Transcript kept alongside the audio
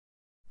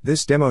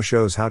This demo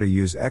shows how to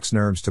use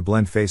xNURBS to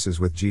blend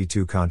faces with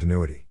G2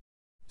 continuity.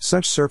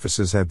 Such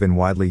surfaces have been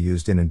widely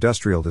used in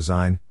industrial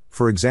design,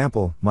 for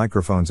example,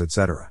 microphones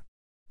etc.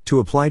 To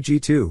apply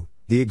G2,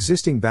 the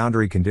existing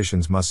boundary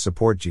conditions must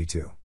support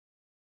G2.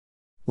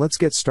 Let's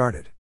get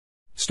started.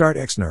 Start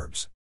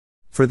xNURBS.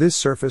 For this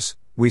surface,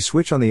 we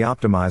switch on the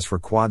Optimize for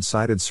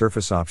Quad-Sided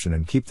Surface option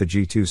and keep the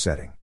G2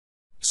 setting.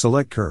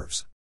 Select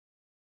Curves.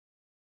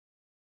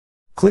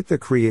 Click the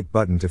Create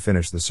button to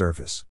finish the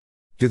surface.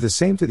 Do the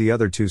same to the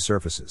other two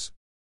surfaces.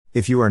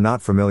 If you are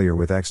not familiar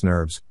with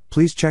xNURBS,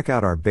 please check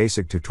out our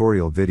basic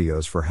tutorial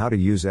videos for how to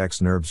use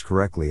xNURBS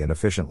correctly and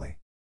efficiently.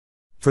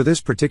 For this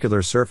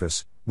particular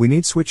surface, we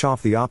need switch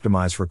off the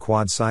Optimize for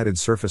Quad-Sided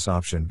Surface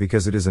option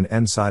because it is an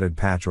n-sided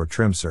patch or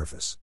trim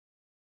surface.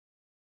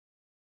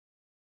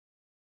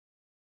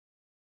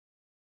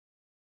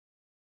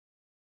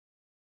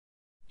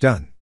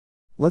 Done.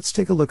 Let's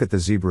take a look at the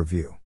zebra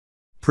view.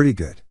 Pretty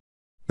good.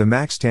 The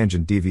max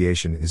tangent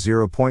deviation is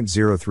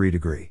 0.03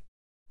 degree.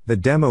 The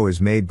demo is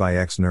made by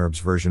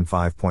xNURBS version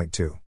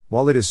 5.2.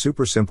 While it is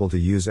super simple to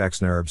use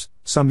xNURBS,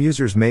 some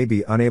users may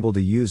be unable to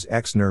use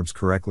xNURBS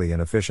correctly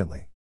and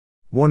efficiently.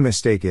 One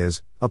mistake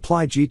is,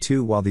 apply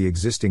G2 while the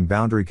existing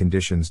boundary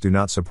conditions do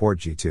not support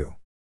G2.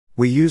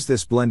 We use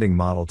this blending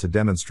model to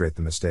demonstrate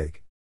the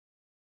mistake.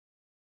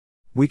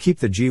 We keep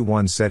the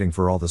G1 setting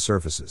for all the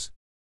surfaces.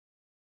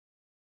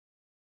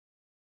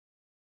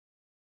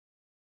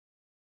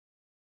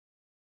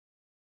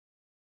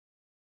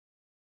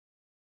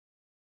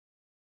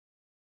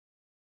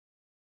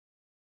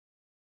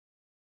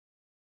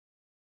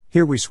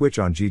 Here we switch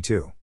on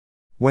G2.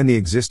 When the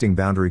existing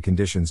boundary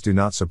conditions do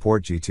not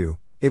support G2,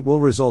 it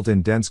will result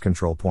in dense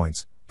control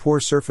points,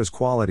 poor surface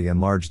quality and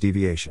large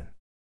deviation.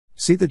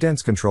 See the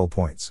dense control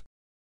points.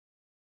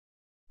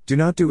 Do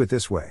not do it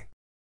this way.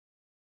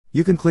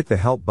 You can click the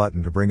Help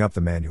button to bring up the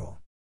manual.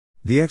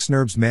 The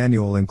xNURBS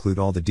manual include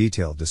all the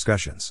detailed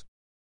discussions.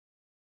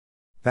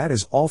 That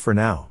is all for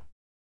now.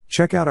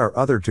 Check out our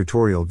other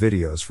tutorial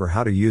videos for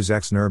how to use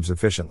xNURBS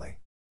efficiently.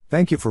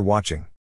 Thank you for watching.